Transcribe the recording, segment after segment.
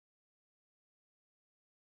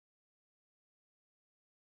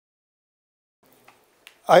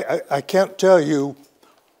I can't tell you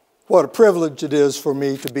what a privilege it is for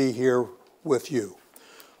me to be here with you.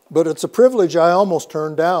 But it's a privilege I almost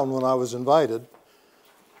turned down when I was invited,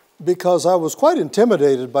 because I was quite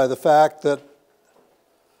intimidated by the fact that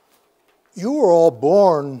you were all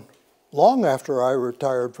born long after I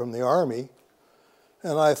retired from the Army.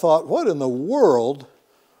 And I thought, what in the world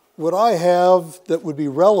would I have that would be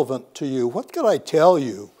relevant to you? What could I tell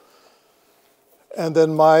you? And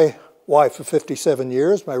then my wife of 57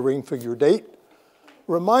 years, my ring figure date,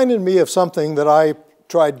 reminded me of something that I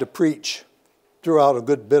tried to preach throughout a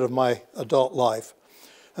good bit of my adult life.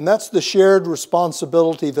 And that's the shared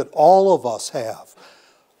responsibility that all of us have.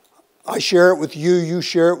 I share it with you, you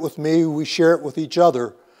share it with me, we share it with each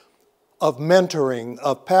other, of mentoring,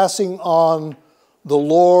 of passing on the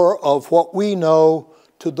lore of what we know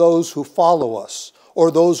to those who follow us, or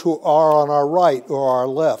those who are on our right or our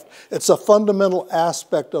left. It's a fundamental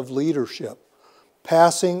aspect of leadership,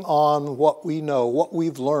 passing on what we know, what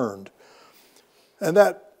we've learned. And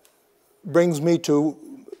that brings me to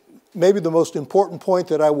maybe the most important point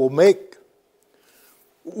that I will make.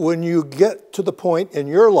 When you get to the point in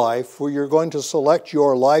your life where you're going to select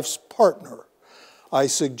your life's partner, I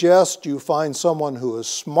suggest you find someone who is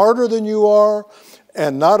smarter than you are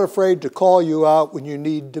and not afraid to call you out when you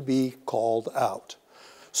need to be called out.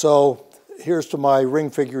 So here's to my ring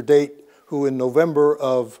figure date, who in November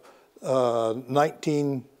of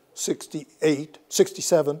 1968,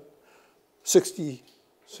 67, 60,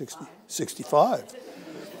 65,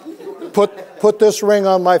 put this ring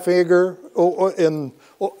on my finger in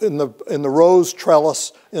the rose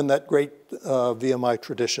trellis in that great VMI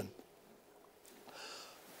tradition.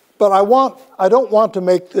 But I don't want to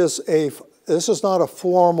make this this is not a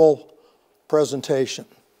formal presentation,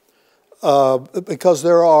 because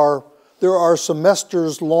there are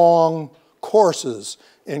semesters-long courses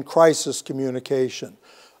in crisis communication.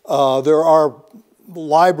 There are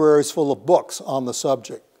libraries full of books on the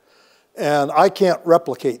subject, and I can't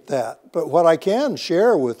replicate that. But what I can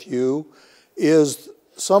share with you is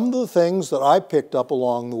some of the things that I picked up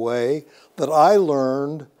along the way, that I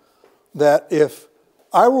learned, that if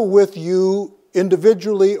I were with you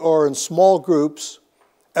individually or in small groups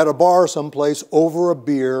at a bar someplace over a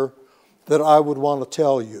beer, that I would want to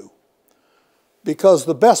tell you. Because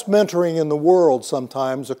the best mentoring in the world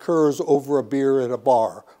sometimes occurs over a beer at a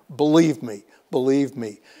bar. Believe me, believe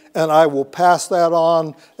me. And I will pass that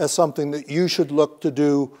on as something that you should look to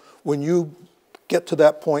do when you get to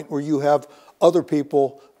that point where you have other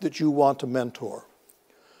people that you want to mentor.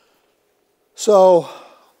 So,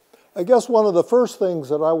 I guess one of the first things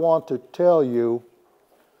that I want to tell you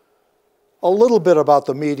a little bit about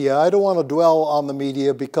the media. I don't want to dwell on the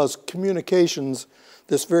media because communications,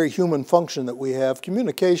 this very human function that we have,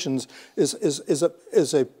 communications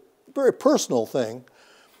is a very personal thing.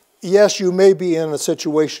 Yes, you may be in a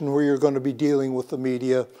situation where you're going to be dealing with the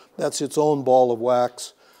media. That's its own ball of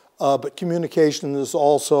wax. But communication is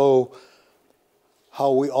also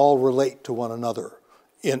how we all relate to one another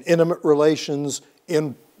in intimate relations,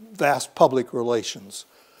 in vast public relations.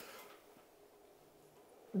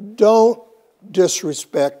 Don't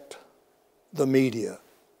disrespect the media.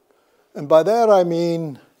 And by that I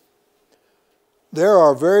mean there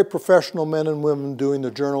are very professional men and women doing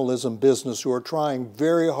the journalism business who are trying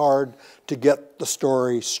very hard to get the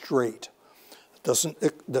story straight.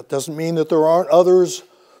 That doesn't mean that there aren't others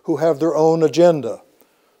who have their own agenda.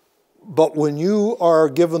 But when you are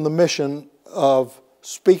given the mission of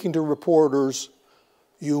speaking to reporters,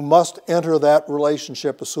 you must enter that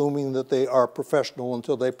relationship assuming that they are professional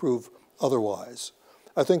until they prove otherwise.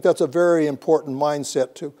 I think that's a very important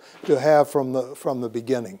mindset to have from the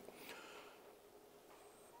beginning.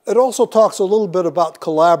 It also talks a little bit about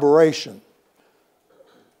collaboration.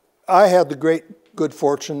 I had the great good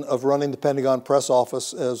fortune of running the Pentagon press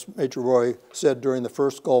office, as Major Roy said, during the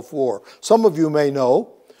first Gulf War. Some of you may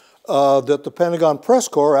know that the Pentagon Press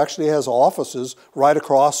Corps actually has offices right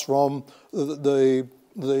across from the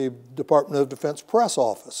Department of Defense press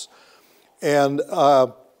office. And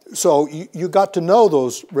so you got to know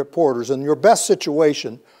those reporters, and your best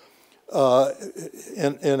situation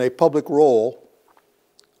in a public role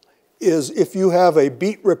is if you have a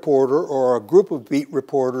beat reporter or a group of beat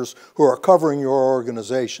reporters who are covering your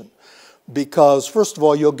organization. Because first of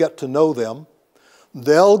all, you'll get to know them.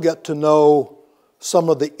 They'll get to know some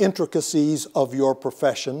of the intricacies of your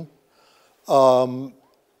profession. And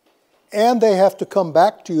they have to come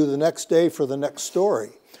back to you the next day for the next story.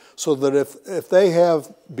 So that if they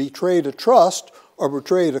have betrayed a trust or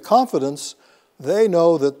betrayed a confidence, they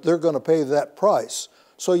know that they're going to pay that price.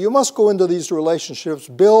 So you must go into these relationships,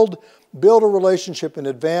 build a relationship in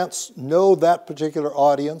advance, know that particular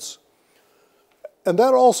audience. And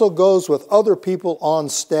that also goes with other people on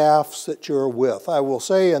staffs that you're with. I will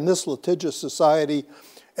say in this litigious society,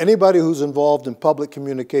 anybody who's involved in public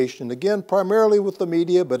communication, again, primarily with the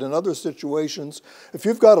media, but in other situations, if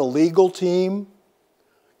you've got a legal team,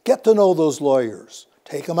 get to know those lawyers.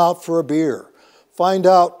 Take them out for a beer. Find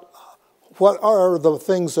out what are the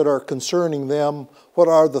things that are concerning them, what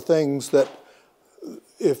are the things that,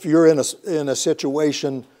 if you're in a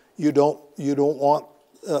situation, you don't want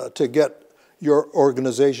to get your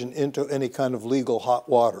organization into any kind of legal hot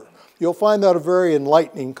water. You'll find that a very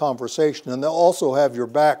enlightening conversation, and they'll also have your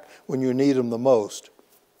back when you need them the most.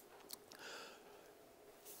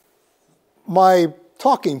 My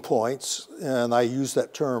talking points, and I use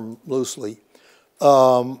that term loosely,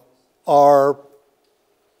 are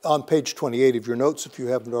on page 28 of your notes if you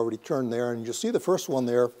haven't already turned there, and you'll see the first one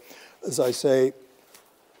there, as I say,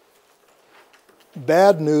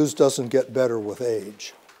 bad news doesn't get better with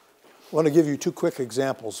age. I want to give you two quick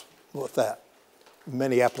examples with that,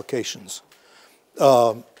 many applications.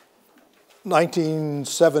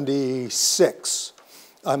 1976,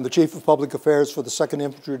 I'm the Chief of Public Affairs for the 2nd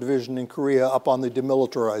Infantry Division in Korea up on the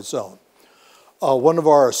demilitarized zone. One of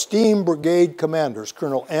our esteemed brigade commanders,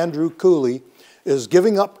 Colonel Andrew Cooley, is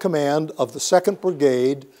giving up command of the 2nd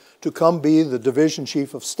Brigade to come be the Division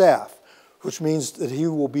Chief of Staff, which means that he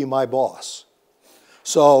will be my boss.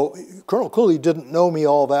 So Colonel Cooley didn't know me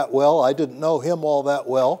all that well. I didn't know him all that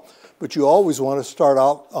well, but you always want to start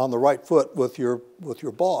out on the right foot with your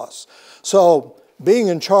boss. So being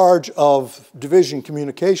in charge of division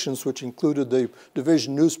communications, which included the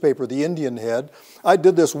division newspaper, the Indian Head, I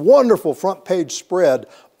did this wonderful front page spread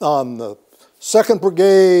on the 2nd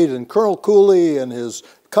Brigade and Colonel Cooley and his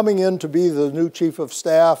coming in to be the new Chief of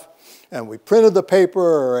Staff. And we printed the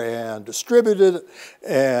paper and distributed it,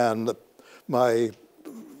 and my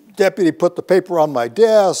deputy put the paper on my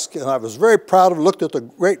desk, and I was very proud of it, looked at the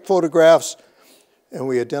great photographs, and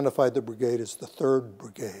we identified the brigade as the 3rd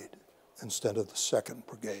Brigade instead of the 2nd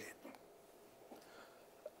Brigade.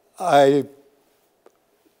 I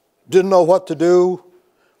didn't know what to do,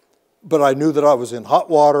 but I knew that I was in hot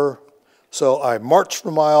water, so I marched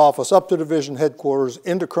from my office up to division headquarters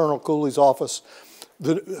into Colonel Cooley's office.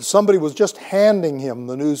 Somebody was just handing him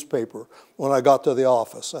the newspaper when I got to the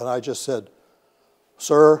office, and I just said,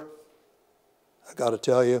 "Sir, I got to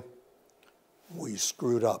tell you, we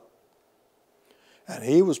screwed up." And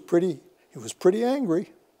he was pretty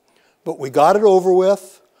angry, but we got it over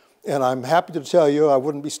with, and I'm happy to tell you I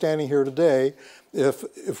wouldn't be standing here today if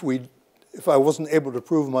I wasn't able to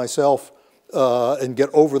prove myself and get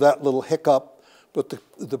over that little hiccup. But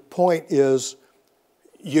the point is,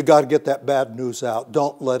 you got to get that bad news out.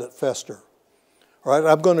 Don't let it fester. All right,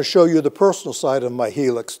 I'm going to show you the personal side of my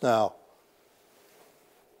helix now.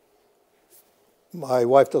 My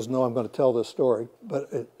wife doesn't know I'm going to tell this story, but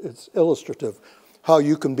it's illustrative. How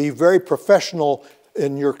you can be very professional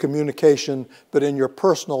in your communication, but in your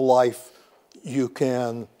personal life, you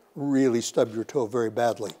can really stub your toe very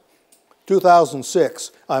badly.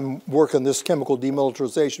 2006, I'm working this chemical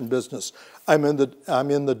demilitarization business. I'm in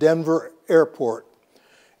the Denver airport,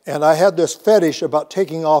 and I had this fetish about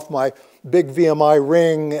taking off my big VMI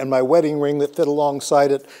ring and my wedding ring that fit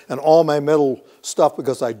alongside it and all my metal stuff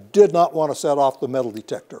because I did not want to set off the metal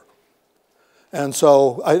detector. And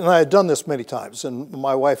so, I had done this many times, and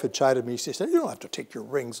my wife had chided me. She said, "You don't have to take your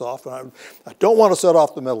rings off," and I don't want to set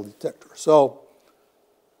off the metal detector. So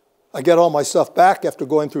I get all my stuff back after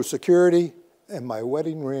going through security, and my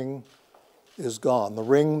wedding ring is gone. The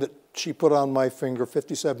ring that she put on my finger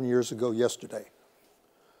 57 years ago yesterday.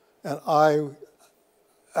 And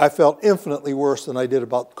I felt infinitely worse than I did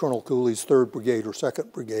about Colonel Cooley's 3rd Brigade or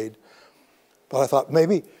 2nd Brigade. But I thought,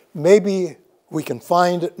 maybe we can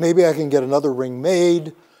find it. Maybe I can get another ring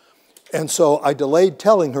made. And so I delayed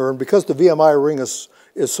telling her, and because the VMI ring is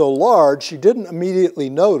so large, she didn't immediately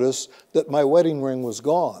notice that my wedding ring was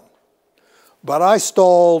gone. But I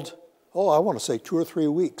stalled, I want to say 2 or 3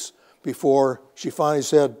 weeks before she finally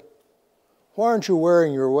said, "Why aren't you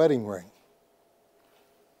wearing your wedding ring?"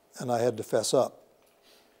 And I had to fess up.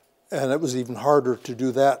 And it was even harder to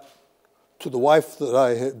do that to the wife that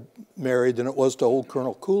I had married than it was to old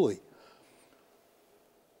Colonel Cooley.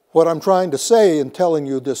 What I'm trying to say in telling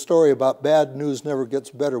you this story about bad news never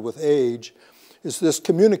gets better with age is this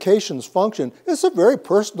communications function. It's a very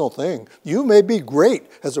personal thing. You may be great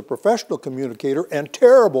as a professional communicator and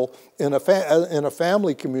terrible in a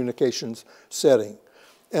family communications setting.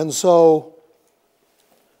 And so,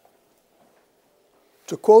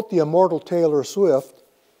 to quote the immortal Taylor Swift,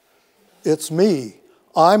 it's me.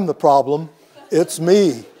 I'm the problem, it's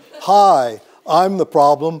me. Hi, I'm the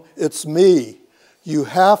problem, it's me. You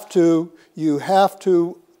have to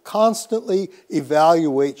constantly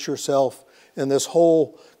evaluate yourself in this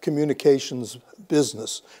whole communications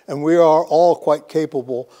business. And we are all quite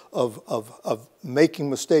capable of making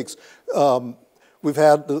mistakes. We've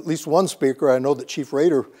had at least one speaker, I know that Chief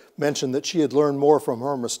Rader mentioned that she had learned more from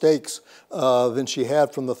her mistakes than she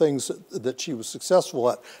had from the things that she was successful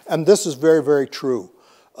at. And this is very, very true.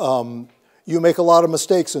 You make a lot of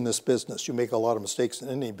mistakes in this business. You make a lot of mistakes in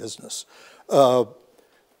any business.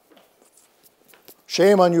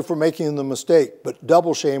 Shame on you for making the mistake, but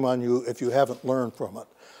double shame on you if you haven't learned from it.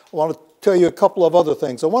 I want to tell you a couple of other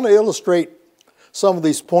things. I want to illustrate some of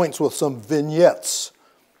these points with some vignettes.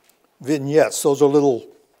 Vignettes, those are little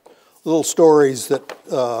stories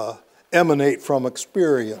that emanate from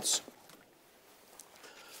experience.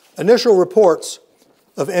 Initial reports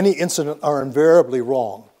of any incident are invariably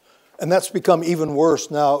wrong. And that's become even worse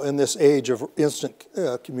now in this age of instant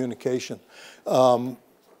communication.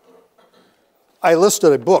 I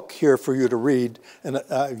listed a book here for you to read, and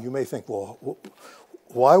you may think, well,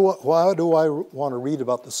 why do I want to read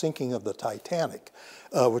about the sinking of the Titanic,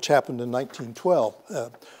 which happened in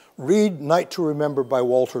 1912? Read Night to Remember by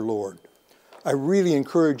Walter Lord. I really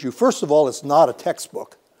encourage you. First of all, it's not a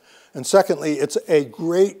textbook. And secondly, it's a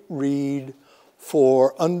great read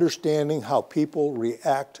for understanding how people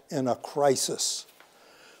react in a crisis.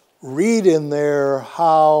 Read in there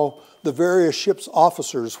how the various ship's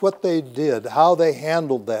officers, what they did, how they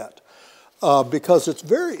handled that, because it's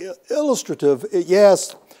very illustrative.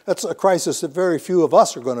 Yes, that's a crisis that very few of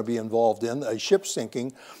us are going to be involved in, a ship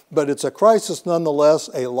sinking, but it's a crisis nonetheless,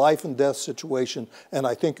 a life and death situation, and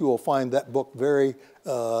I think you will find that book very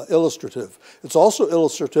illustrative. It's also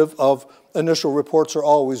illustrative of initial reports are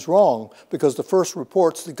always wrong, because the first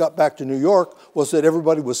reports that got back to New York was that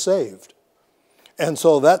everybody was saved. And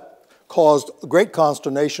so that caused great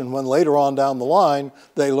consternation when later on down the line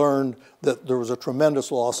they learned that there was a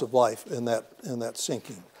tremendous loss of life in that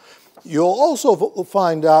sinking. You'll also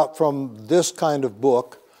find out from this kind of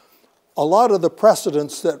book a lot of the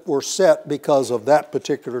precedents that were set because of that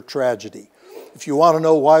particular tragedy. If you want to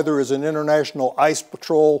know why there is an international ice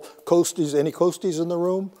patrol, coasties, any coasties in the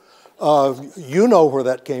room? You know where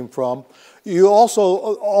that came from. You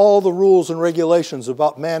also, all the rules and regulations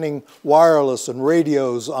about manning wireless and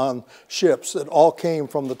radios on ships, that all came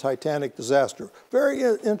from the Titanic disaster. Very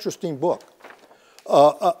interesting book.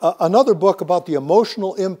 Another book about the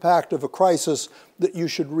emotional impact of a crisis that you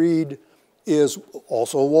should read is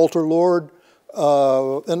also Walter Lord.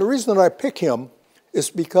 And the reason that I pick him is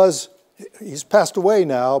because he's passed away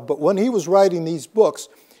now, but when he was writing these books,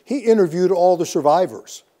 he interviewed all the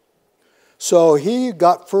survivors. So he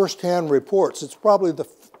got firsthand reports. It's probably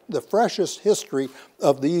the freshest history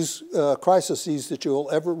of these crises that you'll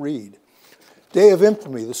ever read. Day of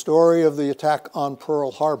Infamy, the story of the attack on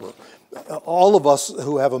Pearl Harbor. All of us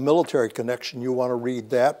who have a military connection, you want to read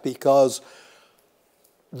that, because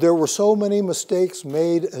there were so many mistakes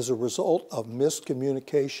made as a result of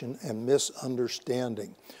miscommunication and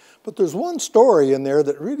misunderstanding. But there's one story in there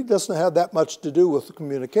that really doesn't have that much to do with the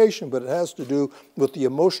communication, but it has to do with the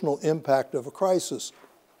emotional impact of a crisis.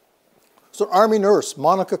 So Army nurse,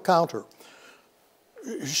 Monica Counter,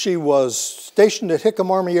 she was stationed at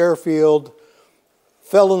Hickam Army Airfield,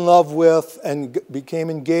 fell in love with and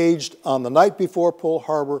became engaged on the night before Pearl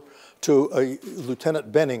Harbor to a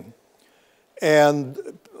Lieutenant Benning. And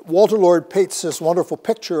Walter Lord paints this wonderful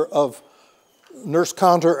picture of Nurse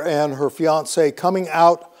Counter and her fiancé coming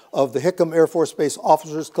out of the Hickam Air Force Base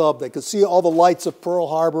Officers Club. They could see all the lights of Pearl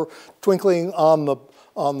Harbor twinkling on the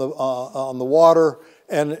water,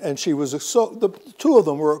 and she was the two of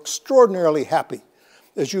them were extraordinarily happy,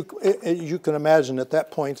 as you can imagine at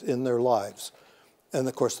that point in their lives. And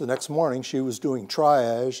of course, the next morning she was doing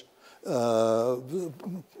triage,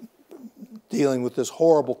 dealing with this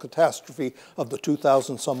horrible catastrophe of the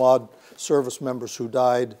 2,000 some odd service members who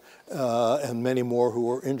died and many more who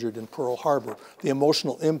were injured in Pearl Harbor. The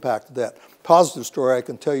emotional impact of that. Positive story, I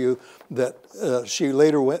can tell you that she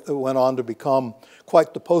later went on to become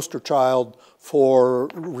quite the poster child for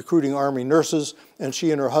recruiting Army nurses, and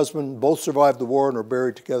she and her husband both survived the war and are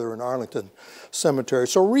buried together in Arlington Cemetery.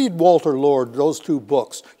 So read Walter Lord, those two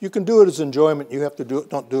books. You can do it as enjoyment. You have to do it,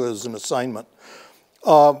 don't do it as an assignment.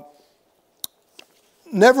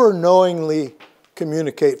 Never knowingly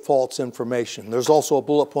communicate false information. There's also a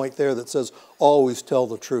bullet point there that says, always tell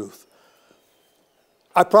the truth.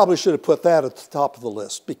 I probably should have put that at the top of the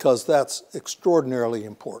list because that's extraordinarily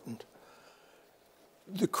important.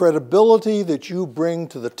 The credibility that you bring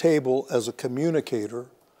to the table as a communicator,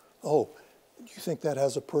 you think that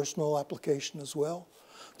has a personal application as well?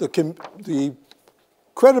 The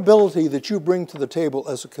credibility that you bring to the table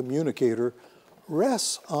as a communicator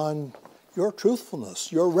rests on your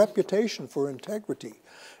truthfulness, your reputation for integrity.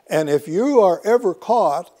 And if you are ever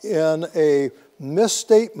caught in a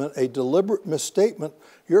misstatement, a deliberate misstatement,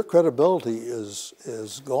 your credibility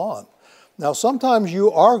is gone. Now, sometimes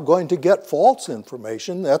you are going to get false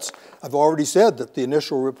information. I've already said that the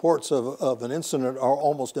initial reports of an incident are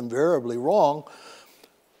almost invariably wrong.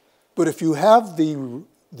 But if you have the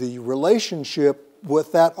relationship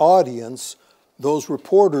with that audience, those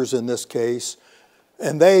reporters in this case,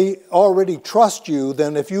 and they already trust you,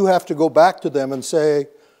 then if you have to go back to them and say,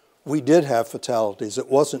 we did have fatalities, it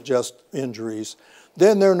wasn't just injuries,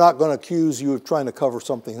 then they're not going to accuse you of trying to cover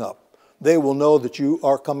something up. They will know that you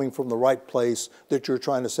are coming from the right place, that you're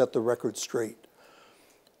trying to set the record straight.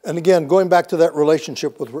 And again, going back to that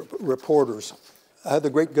relationship with reporters, I had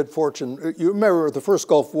the great good fortune. You remember the first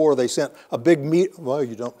Gulf War, they sent a big well,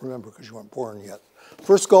 you don't remember because you weren't born yet.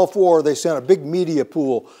 First Gulf War, they sent a big media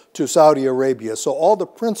pool to Saudi Arabia. So all the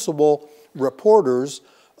principal reporters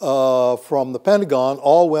from the Pentagon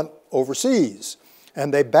all went overseas.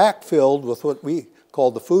 And they backfilled with what we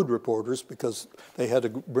called the food reporters because they had to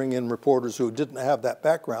bring in reporters who didn't have that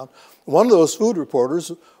background. One of those food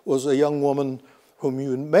reporters was a young woman whom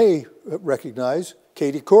you may recognize,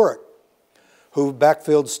 Katie Couric, who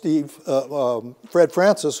backfilled Fred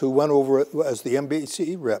Francis, who went over as the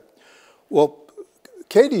NBC rep. Well,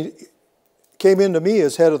 Katie came into me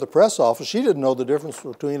as head of the press office. She didn't know the difference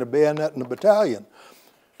between a bayonet and a battalion.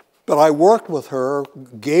 But I worked with her,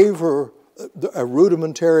 gave her a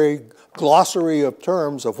rudimentary glossary of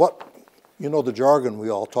terms of what, you know, the jargon we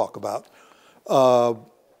all talk about,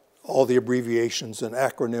 all the abbreviations and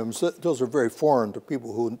acronyms. Those are very foreign to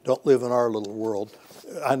people who don't live in our little world.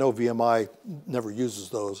 I know VMI never uses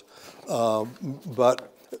those,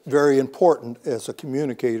 but very important as a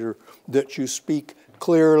communicator that you speak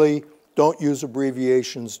clearly, don't use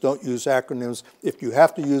abbreviations, don't use acronyms. If you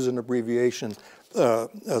have to use an abbreviation,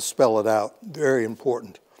 spell it out. Very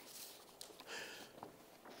important.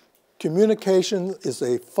 Communication is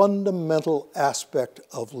a fundamental aspect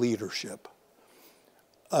of leadership.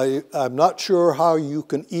 I'm not sure how you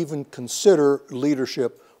can even consider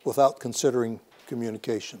leadership without considering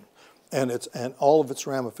communication and all of its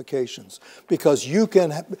ramifications. Because you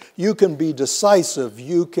can be decisive,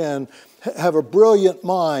 you can have a brilliant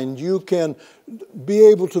mind, you can be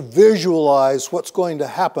able to visualize what's going to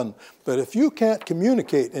happen. But if you can't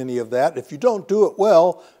communicate any of that, if you don't do it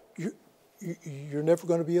well, you're never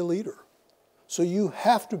going to be a leader. So you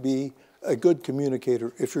have to be a good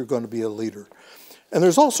communicator if you're going to be a leader. And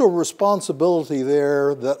there's also a responsibility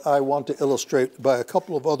there that I want to illustrate by a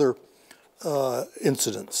couple of other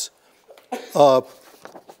incidents.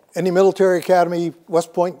 Any military academy,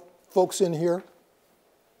 West Point folks in here?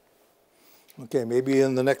 Okay, maybe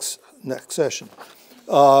in the next session.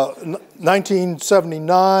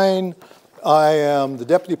 1979, I am the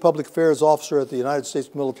Deputy Public Affairs Officer at the United States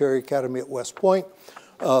Military Academy at West Point.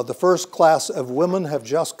 The first class of women have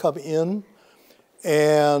just come in,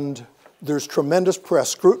 and there's tremendous press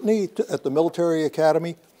scrutiny at the Military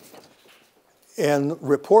Academy. And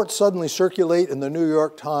reports suddenly circulate in the New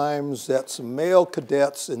York Times that some male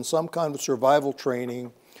cadets in some kind of survival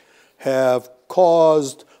training have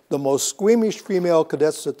caused the most squeamish female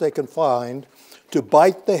cadets that they can find to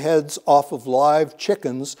bite the heads off of live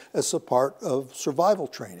chickens as a part of survival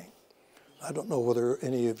training. I don't know whether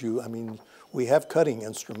any of you, I mean, we have cutting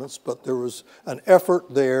instruments, but there was an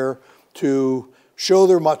effort there to show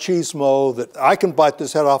their machismo that I can bite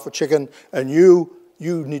this head off a chicken and you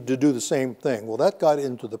need to do the same thing. Well, that got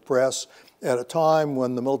into the press at a time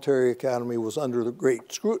when the Military Academy was under the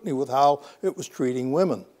great scrutiny with how it was treating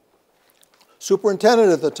women.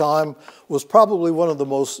 Superintendent at the time was probably one of the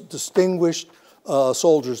most distinguished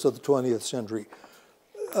soldiers of the 20th century,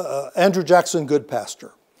 Andrew Jackson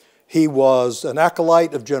Goodpaster. He was an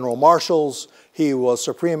acolyte of General Marshall's. He was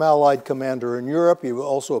Supreme Allied Commander in Europe. He was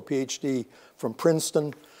also a PhD from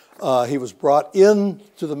Princeton. He was brought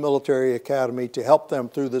into the Military Academy to help them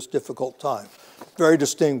through this difficult time. Very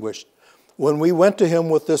distinguished. When we went to him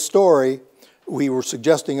with this story, we were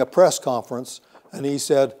suggesting a press conference, and he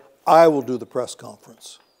said, I will do the press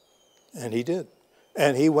conference. And he did.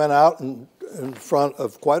 And he went out in front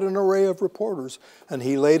of quite an array of reporters, and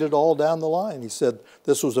he laid it all down the line. He said,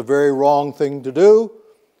 this was a very wrong thing to do.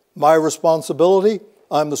 My responsibility,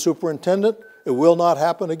 I'm the superintendent. It will not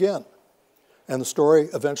happen again. And the story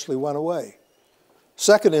eventually went away.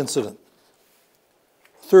 Second incident,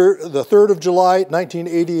 the 3rd of July,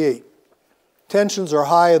 1988. Tensions are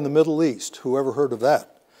high in the Middle East. Whoever heard of that?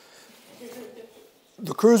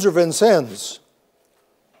 The cruiser Vincennes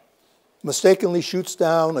mistakenly shoots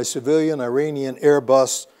down a civilian Iranian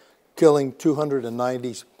Airbus, killing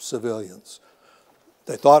 290 civilians.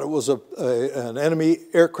 They thought it was an enemy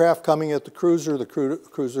aircraft coming at the cruiser. The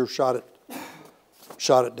cruiser shot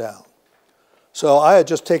it down. So I had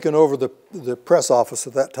just taken over the press office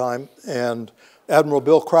at that time, and Admiral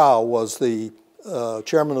Bill Crow was the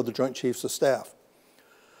chairman of the Joint Chiefs of Staff.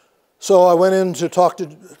 So I went in to talk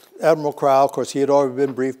to Admiral Crow. Of course, he had already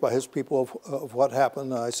been briefed by his people of what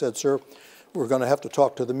happened. I said, "Sir, we're going to have to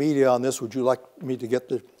talk to the media on this. Would you like me to get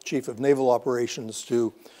the Chief of Naval Operations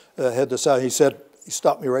to head this out?" He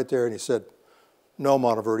stopped me right there and he said, "No,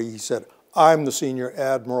 Monteverde." He said, "I'm the senior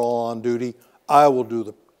admiral on duty. I will do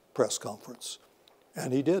the press conference."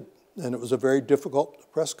 And he did. And it was a very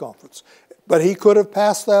difficult press conference. But he could have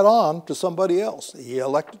passed that on to somebody else. He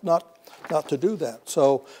elected not to do that.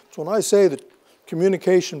 So when I say that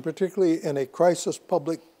communication, particularly in a crisis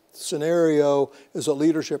public scenario, is a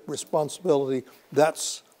leadership responsibility,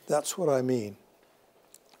 that's what I mean.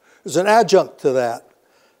 There's an adjunct to that,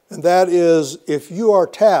 and that is if you are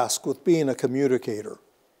tasked with being a communicator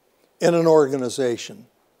in an organization,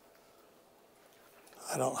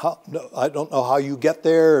 I don't know how you get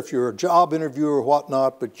there, if you're a job interviewer or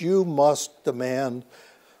whatnot, but you must demand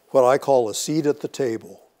what I call a seat at the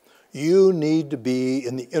table. You need to be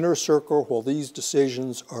in the inner circle while these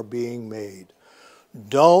decisions are being made.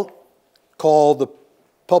 Don't call the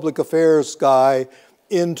public affairs guy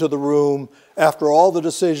into the room after all the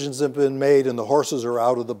decisions have been made and the horses are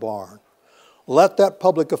out of the barn. Let that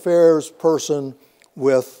public affairs person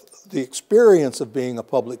with the experience of being a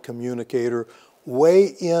public communicator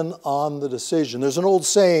weigh in on the decision. There's an old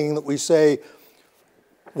saying that we say,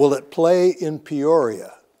 "Will it play in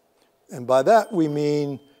Peoria?" And by that we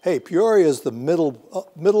mean, hey, Peoria is the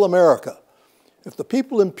middle America. If the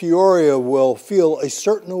people in Peoria will feel a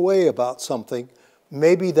certain way about something,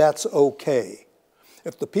 maybe that's okay.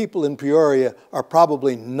 If the people in Peoria are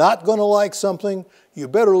probably not going to like something, you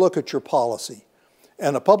better look at your policy.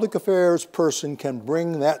 And a public affairs person can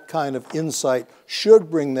bring that kind of insight, should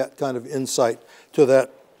bring that kind of insight to that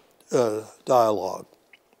dialogue.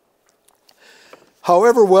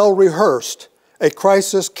 However well rehearsed, a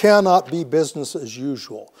crisis cannot be business as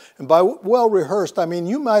usual. And by well rehearsed, I mean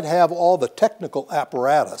you might have all the technical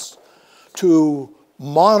apparatus to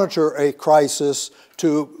monitor a crisis,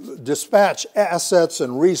 to dispatch assets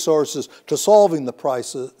and resources to solving the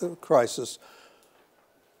crisis.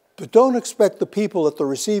 But don't expect the people at the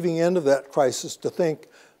receiving end of that crisis to think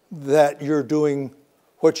that you're doing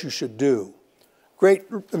what you should do.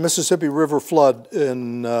 Great Mississippi River flood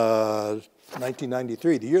in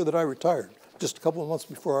 1993, the year that I retired, just a couple of months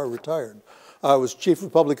before I retired. I was Chief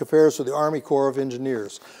of Public Affairs for the Army Corps of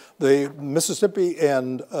Engineers. The Mississippi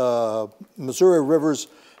and Missouri rivers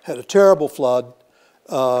had a terrible flood,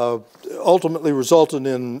 ultimately resulted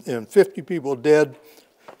in 50 people dead,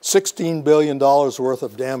 $16 billion worth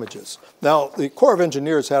of damages. Now, the Corps of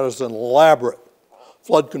Engineers had an elaborate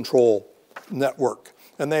flood control network,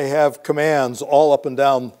 and they have commands all up and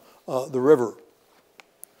down the river.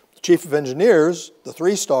 The Chief of Engineers, the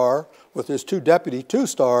 3-star, with his 2 deputy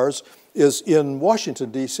 2-stars, is in Washington,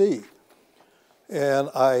 D.C. And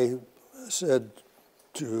I said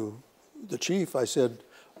to the chief, I said,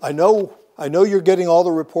 I know you're getting all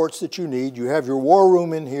the reports that you need. You have your war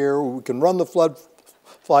room in here. We can run the flood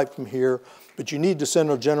flight from here, but you need to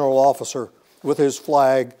send a general officer with his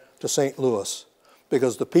flag to St. Louis,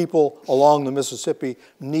 because the people along the Mississippi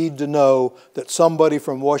need to know that somebody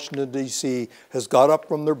from Washington, D.C. has got up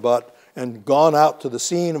from their butt and gone out to the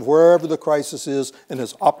scene of wherever the crisis is and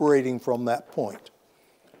is operating from that point.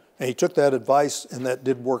 And he took that advice, and that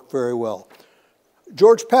did work very well.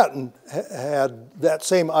 George Patton had that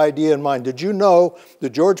same idea in mind. Did you know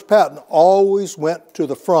that George Patton always went to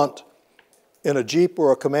the front in a Jeep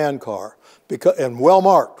or a command car, and well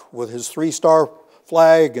marked with his 3-star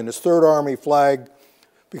flag and his 3rd Army flag,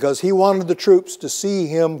 because he wanted the troops to see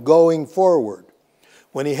him going forward.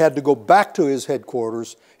 When he had to go back to his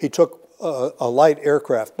headquarters, he took a light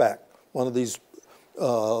aircraft back, one of these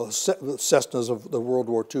Cessnas of the World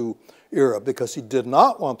War II era, because he did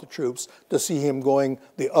not want the troops to see him going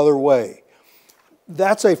the other way.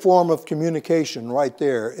 That's a form of communication right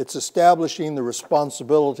there. It's establishing the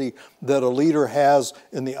responsibility that a leader has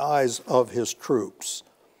in the eyes of his troops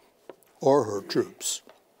or her troops.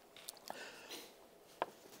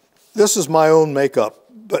 This is my own makeup,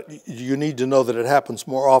 but you need to know that it happens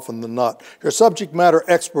more often than not. Your subject matter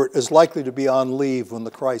expert is likely to be on leave when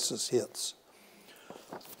the crisis hits.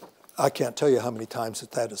 I can't tell you how many times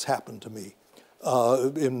that has happened to me.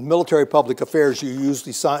 In military public affairs, you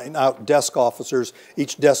usually sign out desk officers.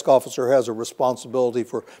 Each desk officer has a responsibility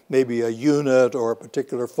for maybe a unit or a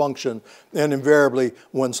particular function. And invariably,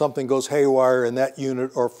 when something goes haywire in that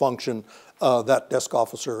unit or function, that desk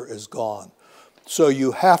officer is gone. So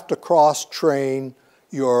you have to cross-train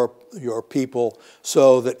your people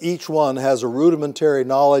so that each one has a rudimentary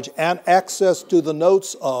knowledge and access to the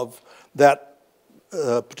notes of that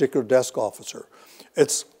particular desk officer.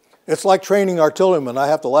 It's like training artillerymen. I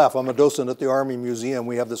have to laugh. I'm a docent at the Army Museum.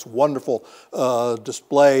 We have this wonderful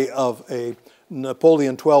display of a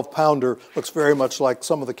Napoleon 12-pounder. Looks very much like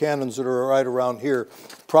some of the cannons that are right around here.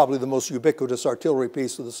 Probably the most ubiquitous artillery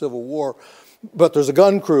piece of the Civil War. But there's a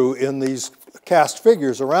gun crew in these cast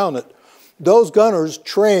figures around it. Those gunners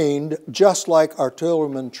trained just like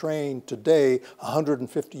artillerymen train today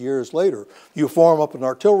 150 years later. You form up an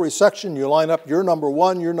artillery section, you line up your number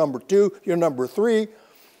 1, your number 2, your number 3.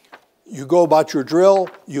 You go about your drill,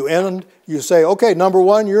 you end, you say, okay, number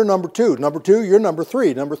 1, you're number 2. Number 2, you're number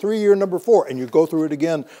 3. Number 3, you're number 4. And you go through it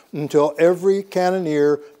again until every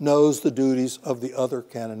cannoneer knows the duties of the other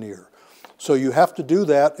cannoneer. So you have to do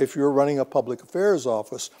that if you're running a public affairs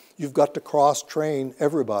office. You've got to cross-train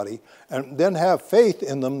everybody and then have faith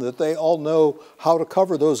in them that they all know how to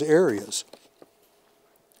cover those areas.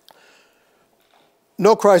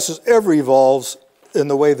 No crisis ever evolves in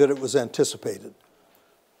the way that it was anticipated.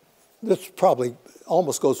 This probably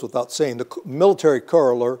almost goes without saying. The military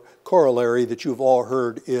corollary that you've all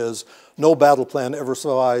heard is no battle plan ever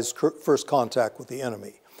survives first contact with the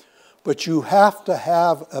enemy. But you have to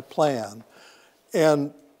have a plan.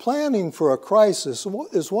 And planning for a crisis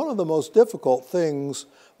is one of the most difficult things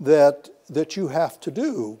that you have to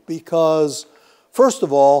do because, first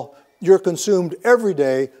of all, you're consumed every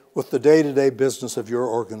day with the day-to-day business of your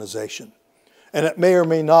organization. And it may or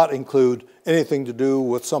may not include anything to do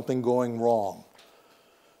with something going wrong.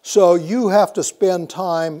 So you have to spend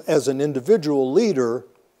time as an individual leader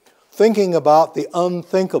thinking about the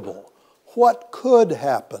unthinkable. What could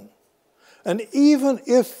happen? And even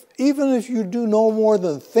if you do no more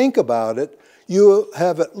than think about it, you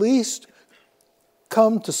have at least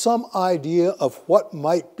come to some idea of what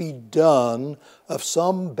might be done if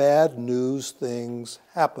some bad news things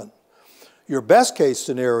happen. Your best case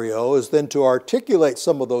scenario is then to articulate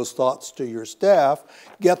some of those thoughts to your staff,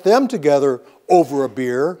 get them together over a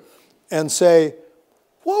beer, and say,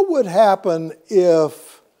 what would happen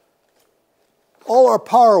if all our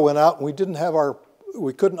power went out and we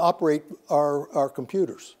couldn't operate our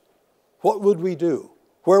computers? What would we do?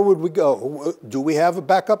 Where would we go? Do we have a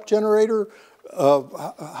backup generator?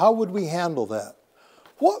 How would we handle that?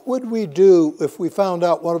 What would we do if we found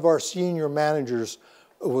out one of our senior managers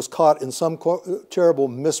was caught in some terrible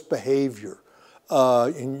misbehavior?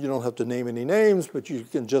 And you don't have to name any names, but you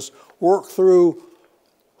can just work through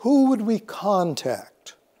who would we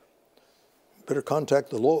contact? Better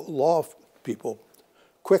contact the law people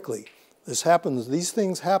quickly. These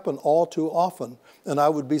things happen all too often, and I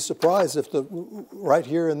would be surprised if right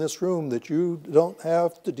here in this room that you don't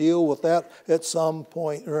have to deal with that at some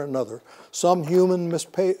point or another. Some human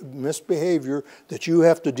misbehavior that you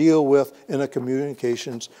have to deal with in a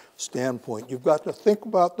communications standpoint. You've got to think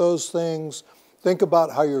about those things, think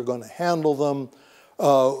about how you're going to handle them,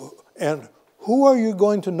 and who are you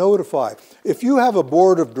going to notify? If you have a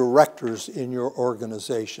board of directors in your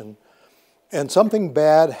organization, and something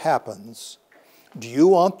bad happens, do you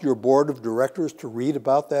want your board of directors to read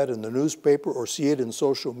about that in the newspaper or see it in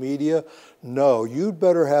social media? No, you'd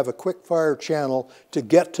better have a quick-fire channel to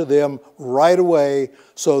get to them right away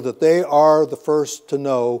so that they are the first to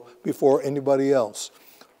know before anybody else.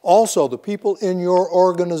 Also, the people in your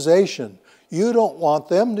organization, you don't want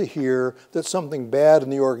them to hear that something bad in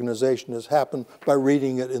the organization has happened by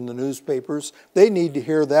reading it in the newspapers. They need to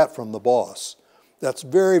hear that from the boss. That's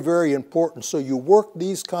very, very important. So you work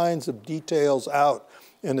these kinds of details out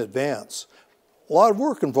in advance. A lot of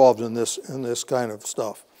work involved in this kind of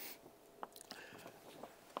stuff.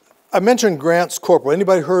 I mentioned Grant's Corporal.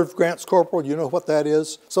 Anybody heard of Grant's Corporal? You know what that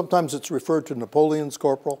is? Sometimes it's referred to Napoleon's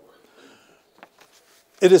Corporal.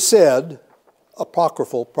 It is said,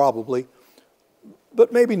 apocryphal probably,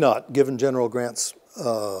 but maybe not, given General Grant's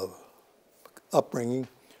upbringing.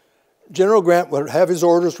 General Grant would have his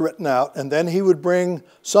orders written out, and then he would bring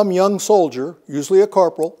some young soldier, usually a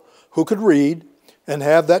corporal, who could read, and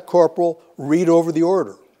have that corporal read over the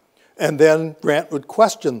order. And then Grant would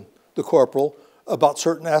question the corporal about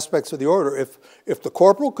certain aspects of the order. If the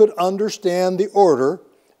corporal could understand the order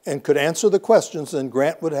and could answer the questions, then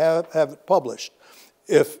Grant would have it published.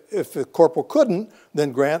 If the corporal couldn't,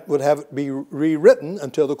 then Grant would have it be rewritten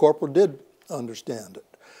until the corporal did understand it.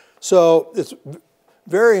 So it's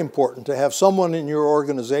very important to have someone in your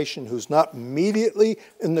organization who's not immediately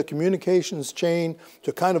in the communications chain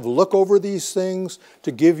to kind of look over these things,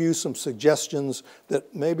 to give you some suggestions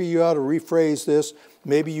that maybe you ought to rephrase this,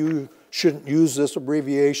 maybe you shouldn't use this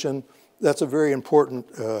abbreviation. That's a very important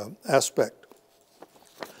aspect.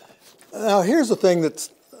 Now, here's the thing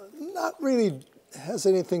that's not really has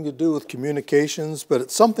anything to do with communications, but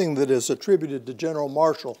it's something that is attributed to General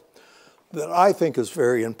Marshall that I think is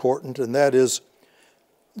very important, and that is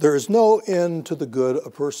there is no end to the good a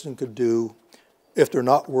person could do if they're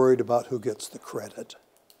not worried about who gets the credit.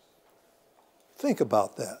 Think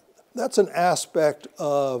about that. That's an aspect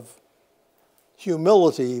of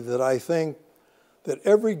humility that I think that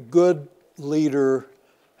every good leader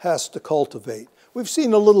has to cultivate. We've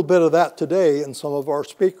seen a little bit of that today in some of our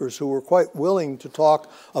speakers who were quite willing to talk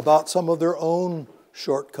about some of their own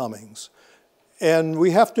shortcomings. And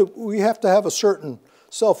we have to have a certain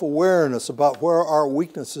self-awareness about where our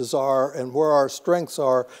weaknesses are and where our strengths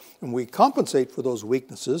are, and we compensate for those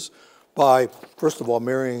weaknesses by, first of all,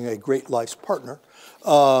 marrying a great life's partner,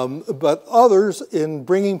 but others in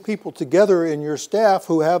bringing people together in your staff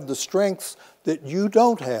who have the strengths that you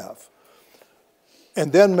don't have,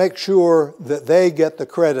 and then make sure that they get the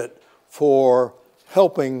credit for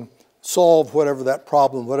helping solve whatever that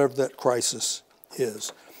problem, whatever that crisis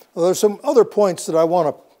is. Well, there's some other points that I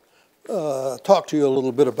want to talk to you a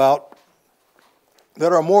little bit about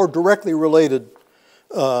that are more directly related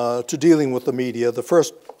to dealing with the media. The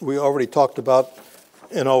first we already talked about,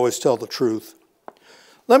 and always tell the truth.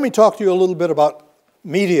 Let me talk to you a little bit about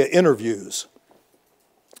media interviews.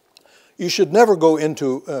 You should never go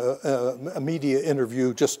into a media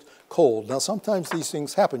interview just cold. Now, sometimes these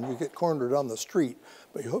things happen. You get cornered on the street,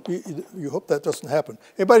 but you hope that doesn't happen.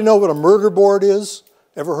 Anybody know what a murder board is?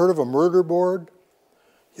 Ever heard of a murder board?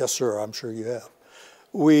 Yes, sir, I'm sure you have.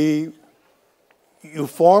 You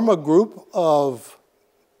form a group of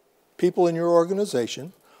people in your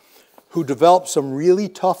organization who develop some really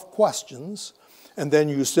tough questions, and then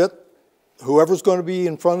you sit, whoever's going to be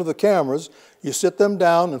in front of the cameras, you sit them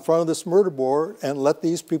down in front of this murder board and let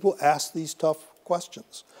these people ask these tough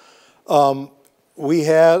questions. Again,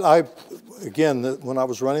 when I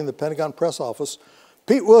was running the Pentagon press office,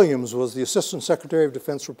 Pete Williams was the Assistant Secretary of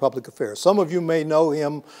Defense for Public Affairs. Some of you may know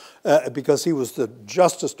him because he was the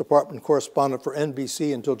Justice Department correspondent for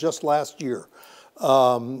NBC until just last year.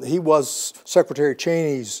 He was Secretary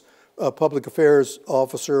Cheney's public affairs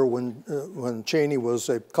officer when Cheney was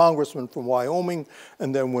a congressman from Wyoming,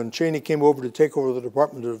 and then when Cheney came over to take over the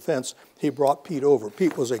Department of Defense, he brought Pete over.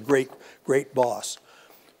 Pete was a great, great boss.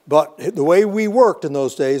 But the way we worked in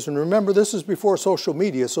those days, and remember this is before social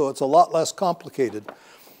media, so it's a lot less complicated.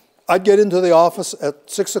 I'd get into the office at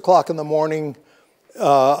 6 o'clock in the morning.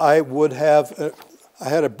 I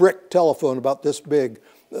had a brick telephone about this big,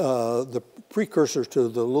 the precursor to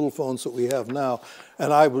the little phones that we have now.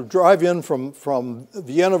 And I would drive in from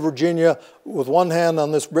Vienna, Virginia, with one hand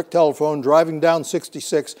on this brick telephone, driving down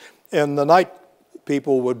 66, and the night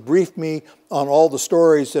people would brief me on all the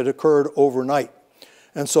stories that occurred overnight.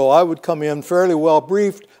 And so I would come in fairly well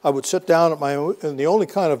briefed. I would sit down at my own, and the only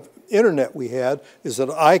kind of internet we had is that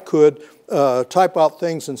I could type out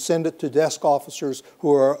things and send it to desk officers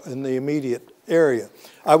who are in the immediate area.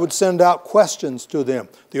 I would send out questions to them,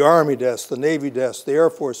 the Army desk, the Navy desk, the Air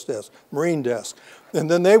Force desk, Marine desk.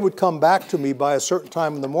 And then they would come back to me by a certain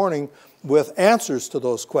time in the morning with answers to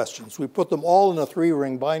those questions. We put them all in a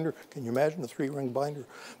 3-ring binder. Can you imagine a 3-ring binder?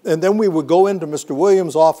 And then we would go into Mr.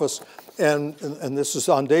 Williams' office, and this is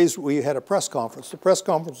on days we had a press conference. The press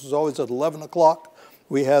conference was always at 11 o'clock.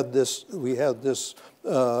 We had this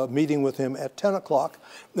meeting with him at 10 o'clock,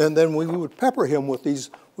 and then we would pepper him with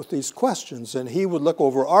these questions, and he would look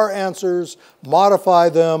over our answers, modify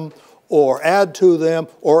them, or add to them,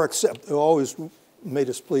 or accept. It always made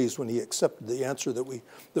us pleased when he accepted the answer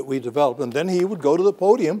that we developed. And then he would go to the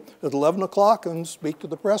podium at 11 o'clock and speak to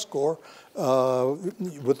the press corps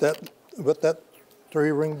with that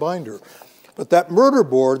 3-ring binder. But that murder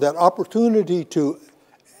board, that opportunity to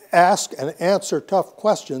ask and answer tough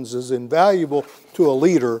questions is invaluable to a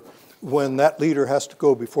leader when that leader has to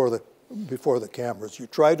go before the cameras. You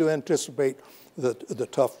try to anticipate the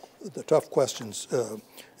tough questions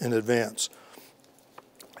in advance.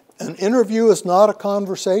 An interview is not a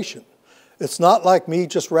conversation. It's not like me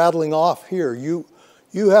just rattling off here. You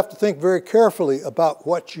have to think very carefully about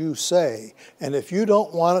what you say. And if you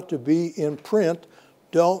don't want it to be in print,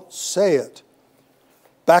 don't say it.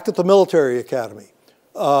 Back at the military academy,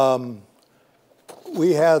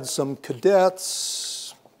 we had some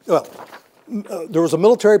cadets. Well, there was a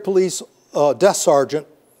military police desk sergeant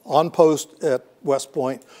on post at West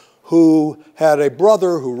Point who had a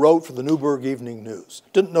brother who wrote for the Newburgh Evening News.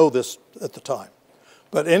 Didn't know this at the time.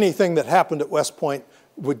 But anything that happened at West Point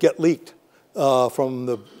would get leaked from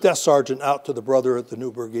the desk sergeant out to the brother at the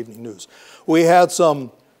Newburgh Evening News. We had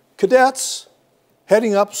some cadets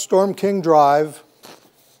heading up Storm King Drive,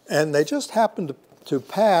 and they just happened to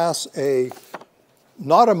pass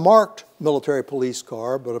not a marked military police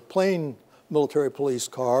car, but a plain military police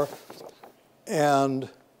car, and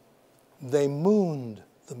they mooned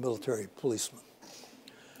the military policeman.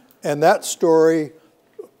 And that story,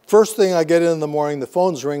 first thing I get in the morning, the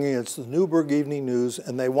phone's ringing, it's the Newburgh Evening News,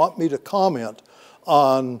 and they want me to comment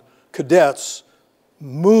on cadets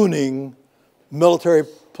mooning military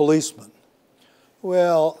policemen.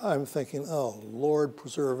 Well, I'm thinking, oh, Lord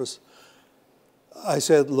preserve us. I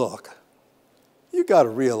said, look, you got to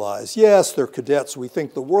realize, yes, they're cadets. We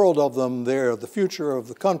think the world of them. They're the future of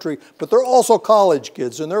the country. But they're also college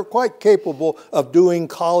kids, and they're quite capable of doing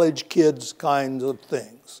college kids kinds of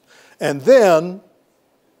things. And then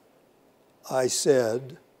I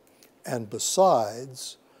said, and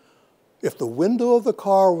besides, if the window of the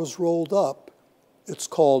car was rolled up, it's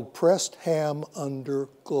called pressed ham under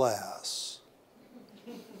glass.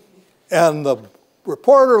 And the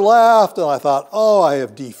reporter laughed, and I thought, oh, I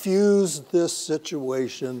have defused this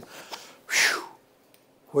situation. Whew.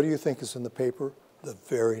 What do you think is in the paper the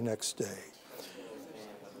very next day?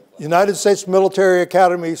 United States Military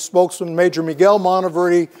Academy spokesman Major Miguel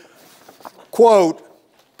Monteverde, quote,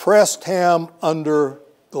 pressed ham under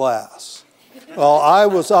glass. Well, I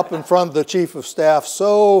was up in front of the Chief of Staff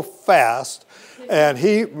so fast, and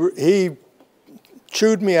he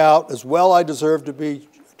chewed me out as well I deserved to be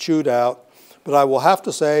chewed out. But I will have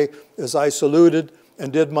to say, as I saluted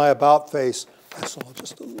and did my about face, I saw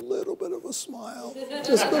just a little bit of a smile.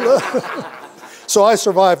 Just a little. So I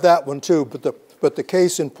survived that one too. But the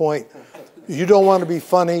case in point, you don't want to be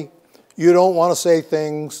funny. You don't want to say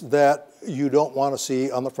things that you don't want to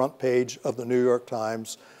see on the front page of the New York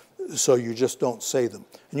Times, so you just don't say them.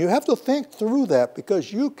 And you have to think through that,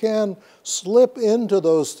 because you can slip into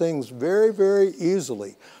those things very, very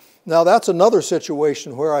easily. Now, that's another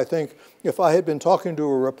situation where I think if I had been talking to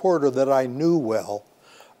a reporter that I knew well,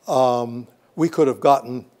 we could have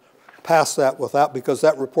gotten past that without, because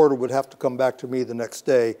that reporter would have to come back to me the next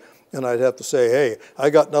day, and I'd have to say, hey,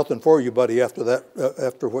 I got nothing for you, buddy, after that,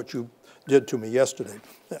 after what you did to me yesterday.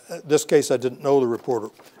 In this case, I didn't know the reporter,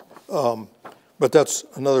 but that's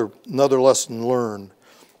another lesson learned.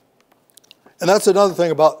 And that's another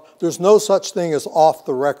thing about, there's no such thing as off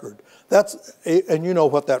the record. And you know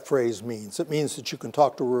what that phrase means. It means that you can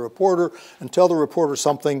talk to a reporter and tell the reporter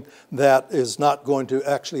something that is not going to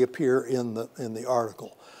actually appear in the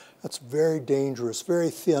article. That's very dangerous, very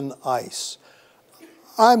thin ice.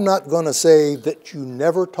 I'm not going to say that you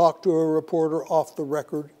never talk to a reporter off the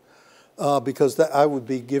record, because I would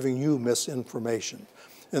be giving you misinformation.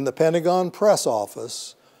 In the Pentagon press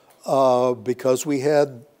office, because we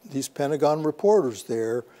had these Pentagon reporters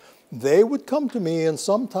there, they would come to me, and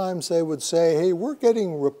sometimes they would say, hey, we're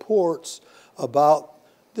getting reports about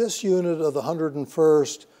this unit of the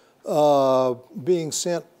 101st being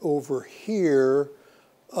sent over here.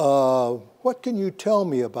 What can you tell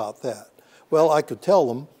me about that? Well, I could tell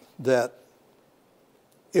them that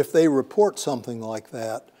if they report something like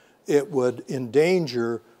that, it would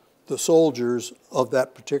endanger the soldiers of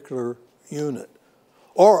that particular unit.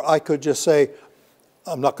 Or I could just say,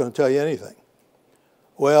 I'm not going to tell you anything.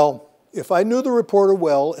 Well, if I knew the reporter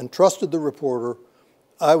well and trusted the reporter,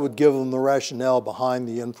 I would give them the rationale behind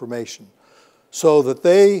the information so that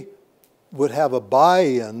they would have a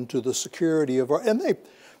buy-in to the security of our, and a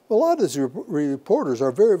lot of these reporters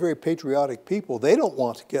are very, very patriotic people. They don't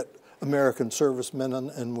want to get American servicemen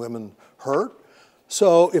and women hurt.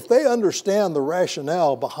 So if they understand the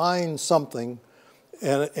rationale behind something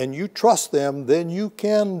and you trust them, then you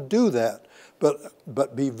can do that.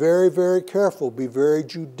 But be very, very careful, be very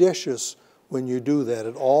judicious when you do that.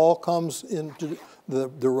 It all comes into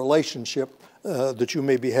the relationship that you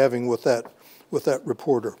may be having with that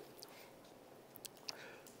reporter.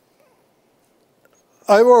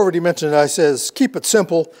 I've already mentioned, I says, keep it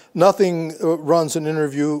simple. Nothing ruins an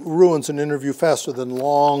interview faster than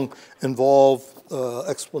long, involved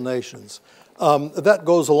explanations. That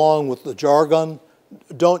goes along with the jargon.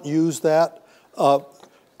 Don't use that.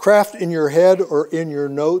 Craft in your head or in your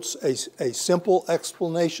notes a simple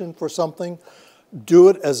explanation for something. Do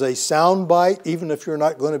it as a sound bite, even if you're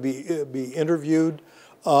not going to be interviewed.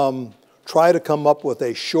 Try to come up with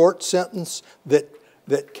a short sentence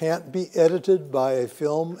that can't be edited by a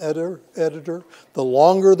film editor. The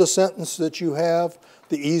longer the sentence that you have,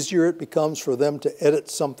 the easier it becomes for them to edit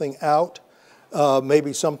something out.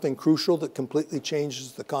 maybe something crucial that completely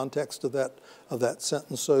changes the context of that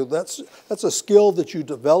sentence. So that's a skill that you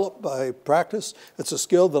develop by practice. It's a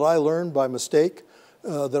skill that I learned by mistake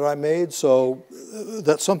that I made. So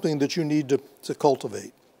that's something that you need to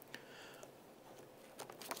cultivate.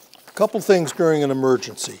 A couple things during an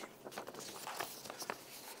emergency.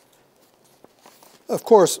 Of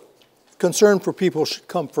course, concern for people should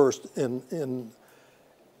come first in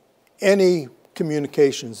any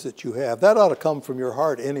communications that you have. That ought to come from your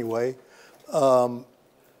heart anyway. You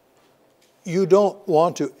don't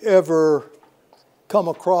want to ever come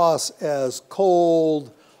across as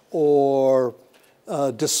cold or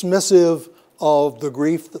dismissive of the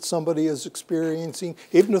grief that somebody is experiencing.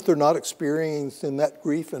 Even if they're not experiencing that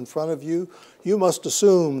grief in front of you, you must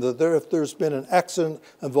assume that if there's been an accident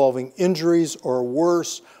involving injuries or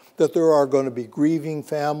worse, that there are going to be grieving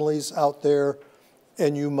families out there,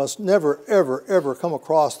 and you must never, ever, ever come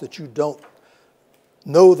across that you don't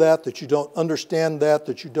know that you don't understand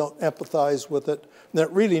that you don't empathize with it. And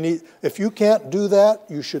that really if you can't do that,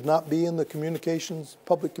 you should not be in the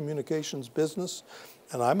public communications business.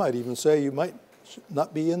 And I might even say you might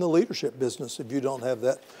not be in the leadership business if you don't have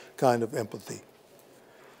that kind of empathy.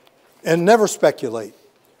 And never speculate.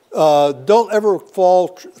 Don't ever fall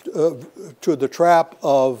to the trap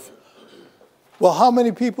of, well, how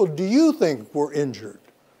many people do you think were injured?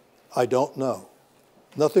 I don't know.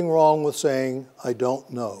 Nothing wrong with saying, I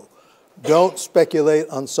don't know. Don't speculate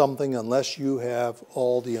on something unless you have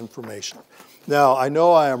all the information. Now, I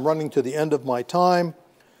know I am running to the end of my time.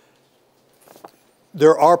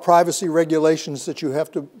 There are privacy regulations that you have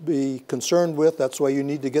to be concerned with. That's why you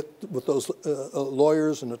need to get with those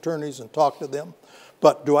lawyers and attorneys and talk to them.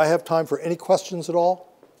 But do I have time for any questions at all?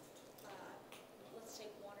 Let's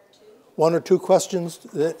take one or two. One or two questions?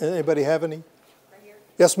 Anybody have any? Right here.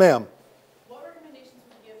 Yes, ma'am. What recommendations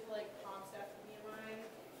would you give to ComStaff and BMI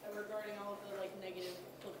regarding all of the negative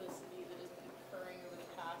publicity that has been occurring over the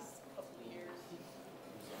past couple of years?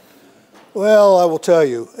 Well, I will tell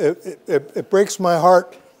you, it breaks my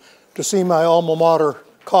heart to see my alma mater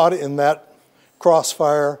caught in that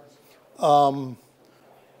crossfire.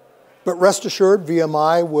 But rest assured,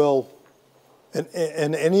 VMI will,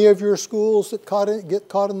 and any of your schools that get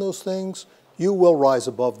caught in those things, you will rise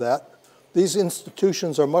above that. These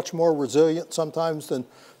institutions are much more resilient sometimes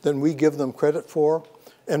than we give them credit for,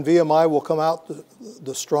 and VMI will come out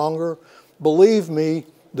the stronger. Believe me,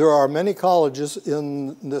 there are many colleges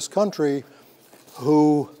in this country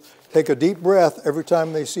who take a deep breath every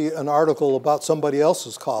time they see an article about somebody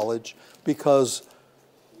else's college, because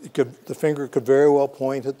the finger could very well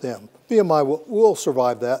point at them. VMI will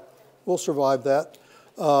survive that. We'll survive that.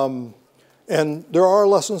 And there are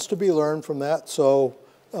lessons to be learned from that, so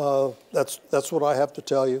that's what I have to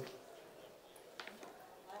tell you.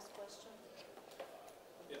 Last question.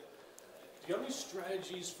 Yeah. Do you have any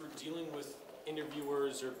strategies for dealing with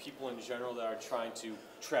interviewers or people in general that are trying to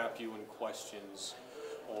trap you in questions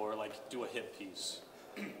or do a hit piece?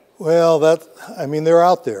 Well, they're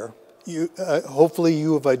out there. Hopefully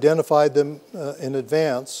you have identified them in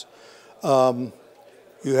advance.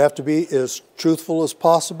 You have to be as truthful as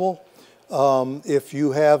possible. If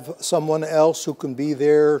you have someone else who can be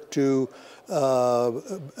there to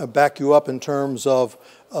back you up in terms of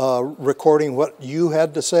recording what you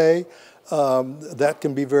had to say, that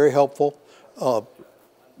can be very helpful.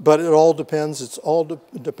 But it all depends. It's all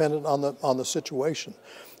dependent on the situation.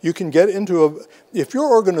 You can get into if your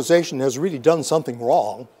organization has really done something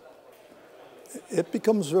wrong, it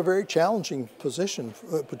becomes a very challenging position,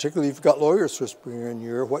 particularly if you've got lawyers whispering in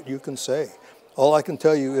your ear what you can say. All I can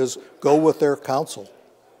tell you is go with their counsel.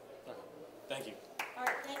 Thank you. All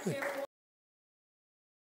right, thank you.